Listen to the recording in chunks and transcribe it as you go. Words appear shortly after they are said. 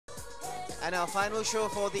And our final show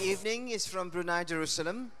for the evening is from Brunei,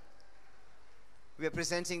 Jerusalem. We are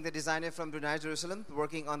presenting the designer from Brunei, Jerusalem,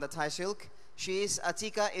 working on the Thai silk. She is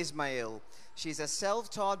Atika Ismail. She's a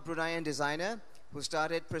self-taught Bruneian designer who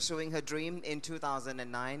started pursuing her dream in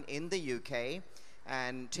 2009 in the UK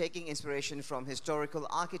and taking inspiration from historical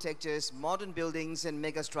architectures, modern buildings, and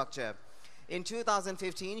megastructure. In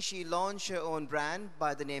 2015, she launched her own brand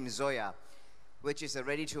by the name Zoya, which is a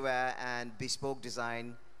ready-to-wear and bespoke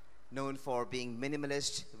design known for being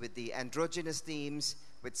minimalist with the androgynous themes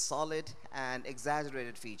with solid and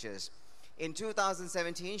exaggerated features. In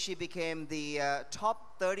 2017, she became the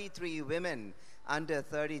top 33 women under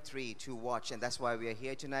 33 to watch, and that's why we are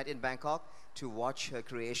here tonight in Bangkok to watch her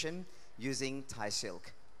creation using Thai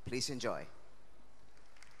silk. Please enjoy.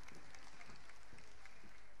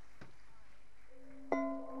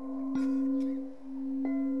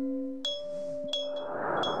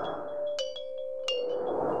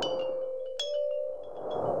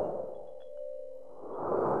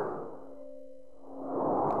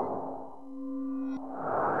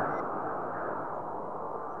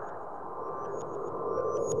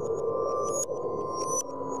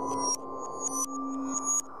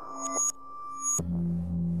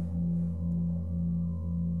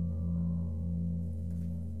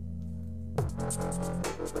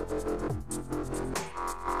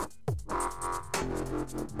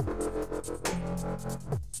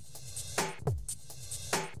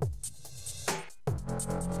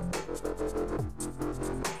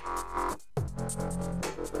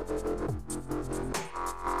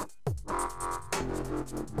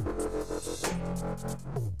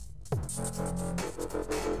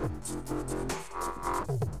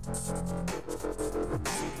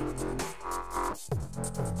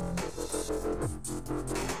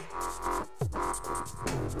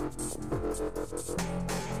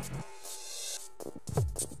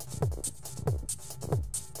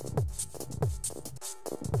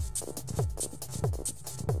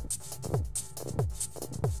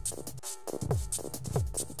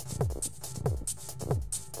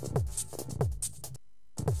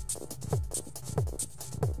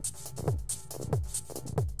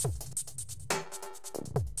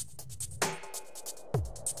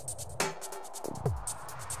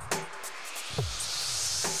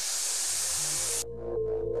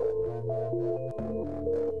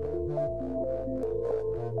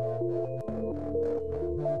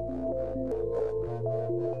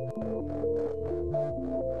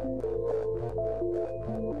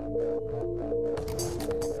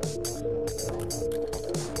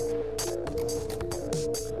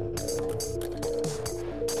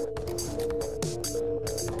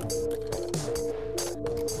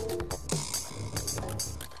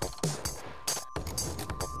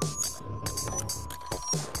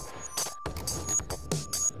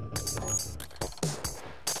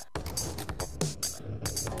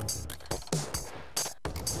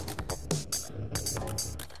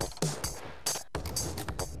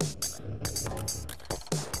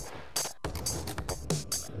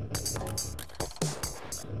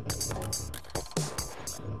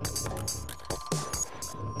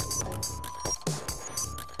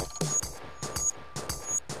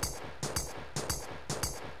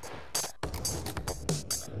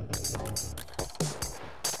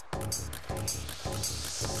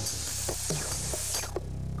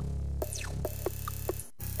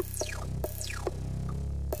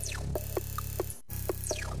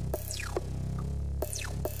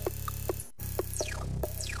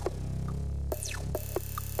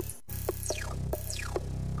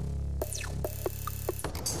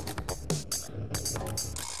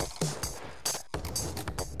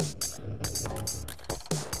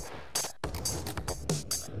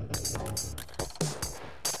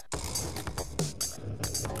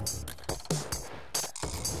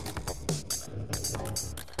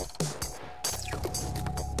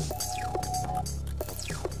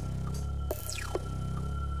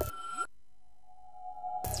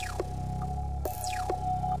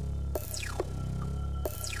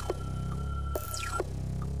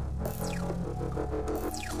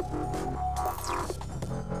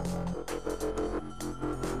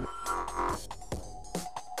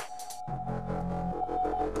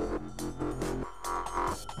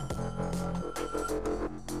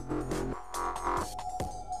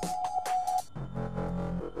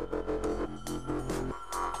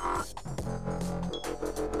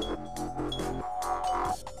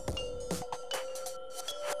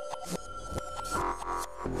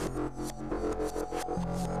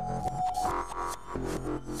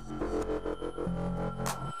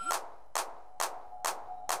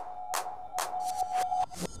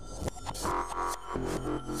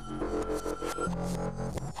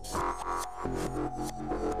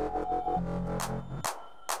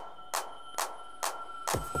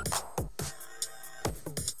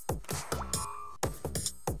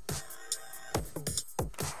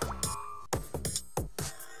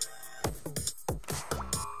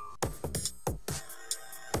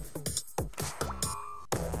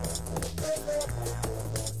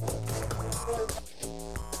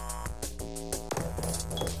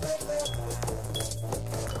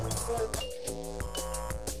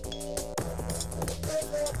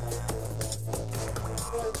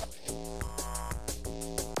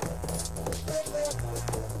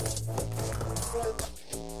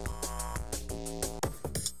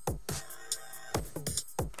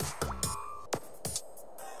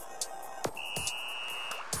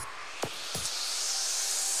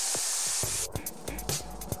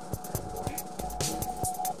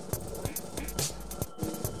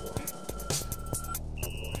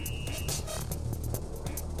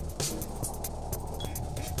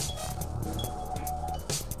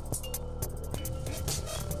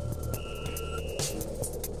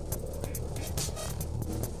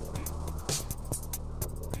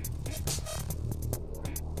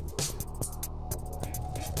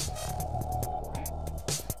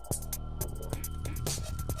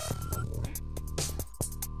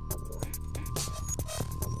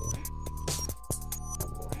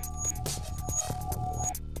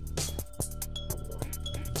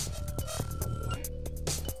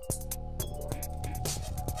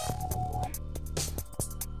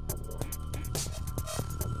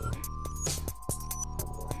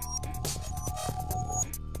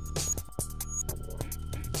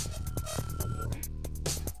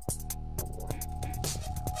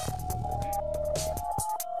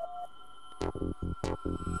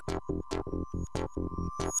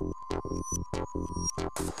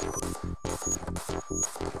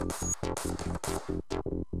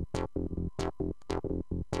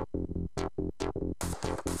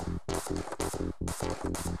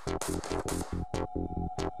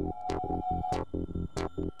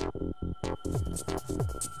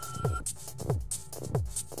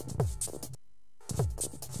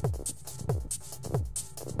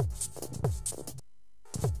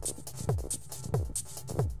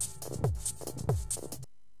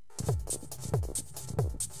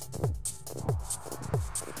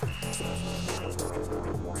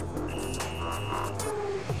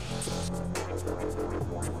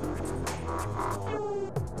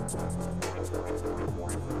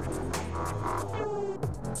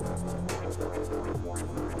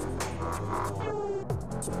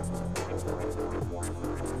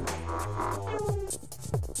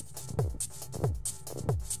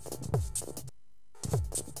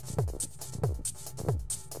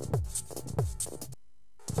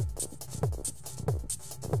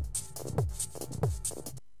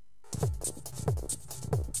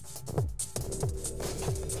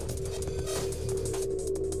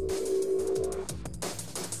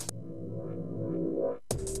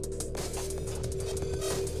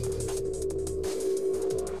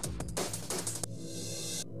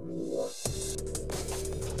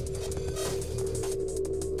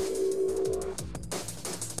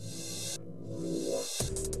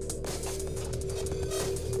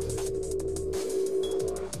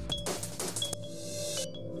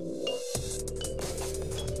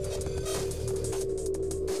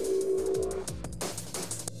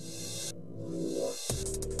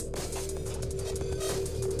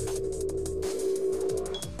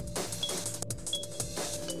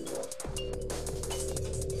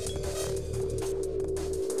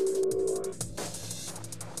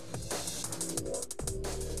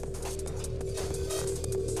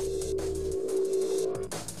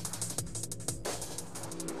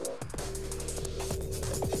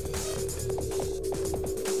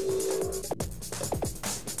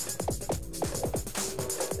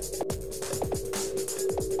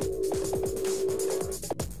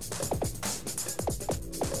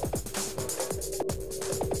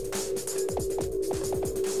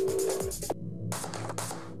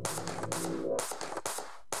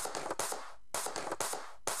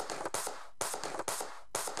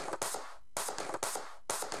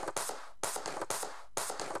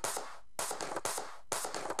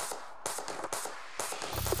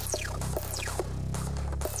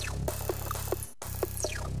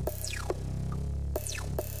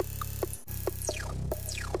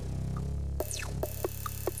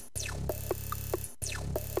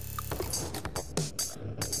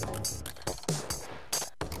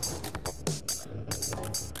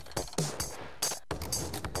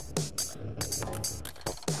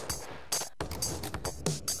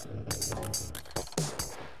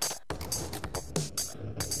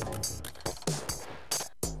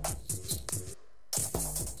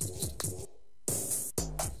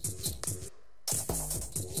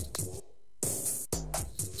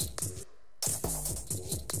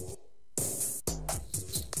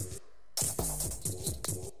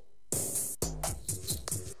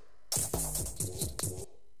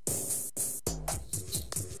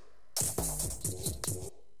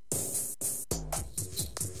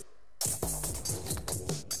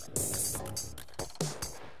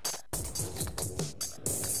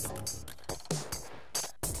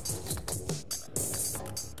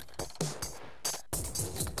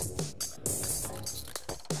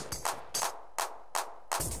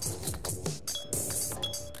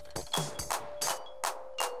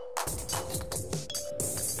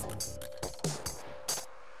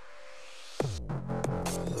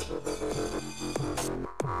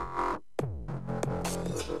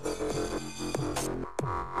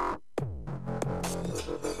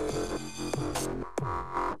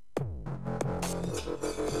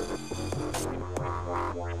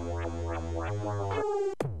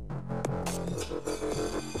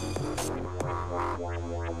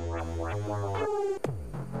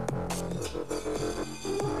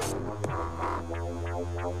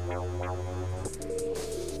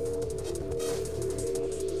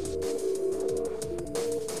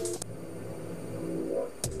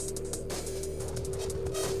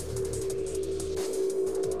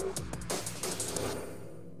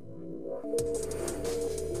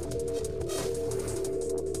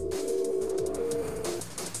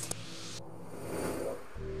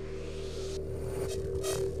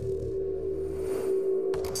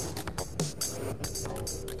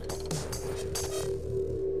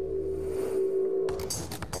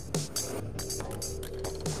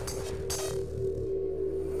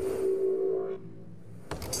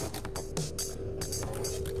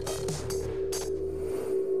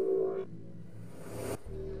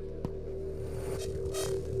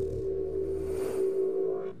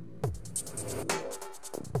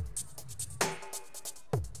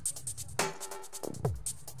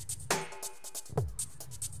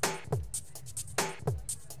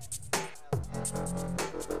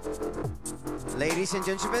 Ladies and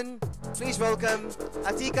gentlemen, please welcome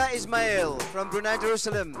Atika Ismail from Brunei,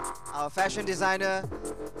 Jerusalem, our fashion designer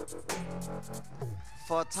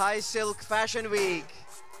for Thai Silk Fashion Week.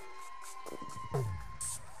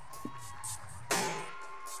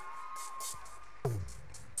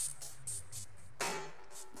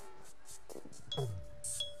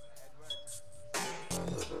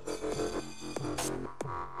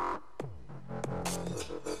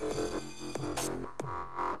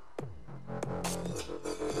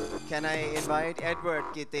 Can I invite Edward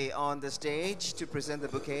Gitte on the stage to present the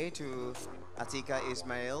bouquet to Atika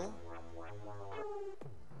Ismail,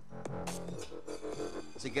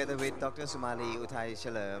 together with Dr. Sumali Uthai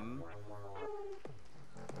Chalerm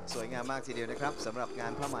สวยงามมากทีเดียวนะครับสำหรับงา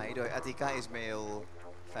นผ้าไหมโดย Atika Ismail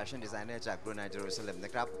Fashion Designer จาก Brunei, Jerusalem น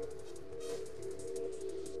ะครับ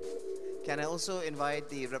Can I also invite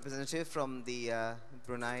the representative from the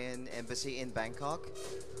Bruneian Embassy in Bangkok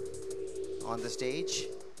on the stage?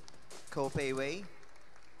 โคเปเว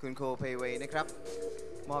คุณโคเปเวนะครับ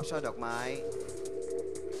มอบช่อดอกไม้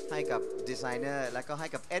ให้กับดีไซเนอร์และก็ให้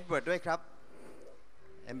กับเอ็ดเวิร์ดด้วยครับ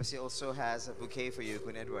Embassy also has a bouquet for you คุ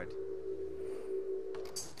ณเอ็ดเวิร์ด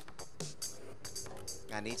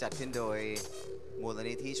งานนี้จัดขึ้นโดยมูล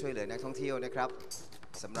นิธิช่วยเหลือนักท่องเที่ยวนะครับ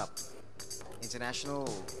สำหรับ International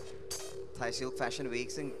Thai Silk Fashion Week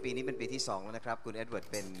ซึ่งปีนี้เป็นปีที่2แล้วนะครับคุณเอ็ดเวิร์ด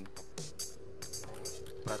เป็น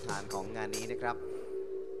ประธานของงานนี้นะครับ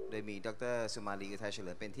โดยมีดร.สุมาลีอุทัยเฉ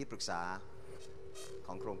ลิมเป็นที่ปรึกษาข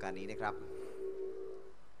องโครงการนี้นะครับ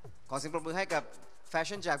ขอเสียงปรบมือให้กับแฟ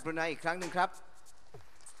ชั่นจากบรูไนอีกครั้งหนึ่งครับ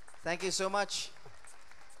Thank you so much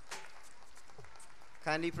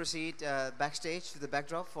Kindly proceed backstage to the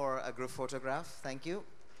backdrop for a group photograph. Thank you.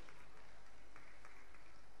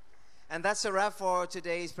 And that's a wrap for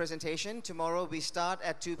today's presentation. Tomorrow we start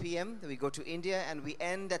at 2 p.m. We go to India and we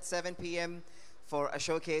end at 7 p.m. for a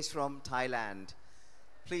showcase from Thailand.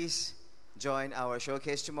 Please join our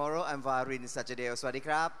showcase tomorrow. I'm Varin Sajadeo. Swadee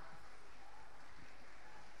krap.